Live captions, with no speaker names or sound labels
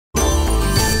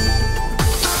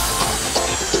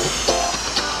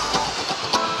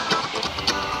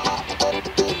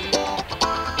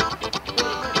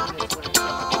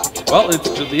Well, it's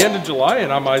the end of July,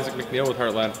 and I'm Isaac McNeil with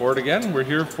Heartland Ford again. We're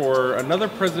here for another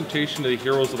presentation of the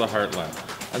Heroes of the Heartland.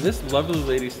 And this lovely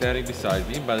lady standing beside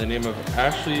me, by the name of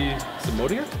Ashley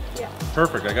Semotiuk? Yeah.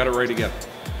 Perfect, I got it right again.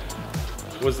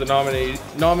 Was the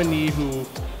nominee who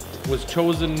was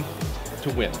chosen to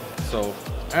win. So,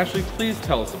 Ashley, please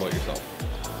tell us about yourself.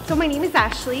 So my name is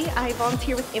Ashley. I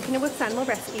volunteer with Infinite Woofs Animal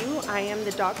Rescue. I am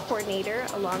the dog coordinator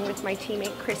along with my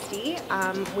teammate Christy.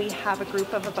 We have a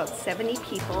group of about 70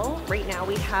 people. Right now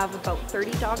we have about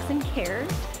 30 dogs in care,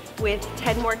 with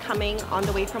 10 more coming on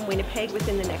the way from Winnipeg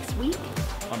within the next week.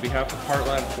 On behalf of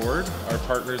Heartland Ford, our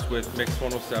partners with Mix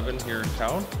 107 here in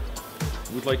town,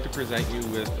 we'd like to present you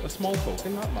with a small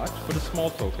token, not much, but a small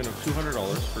token of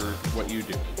 $200 for what you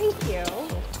do. Thank you.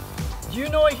 Do you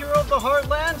know a hero of the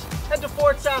Heartland? Head to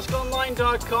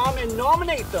FordSaskOnline.com and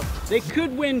nominate them. They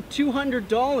could win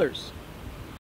 $200.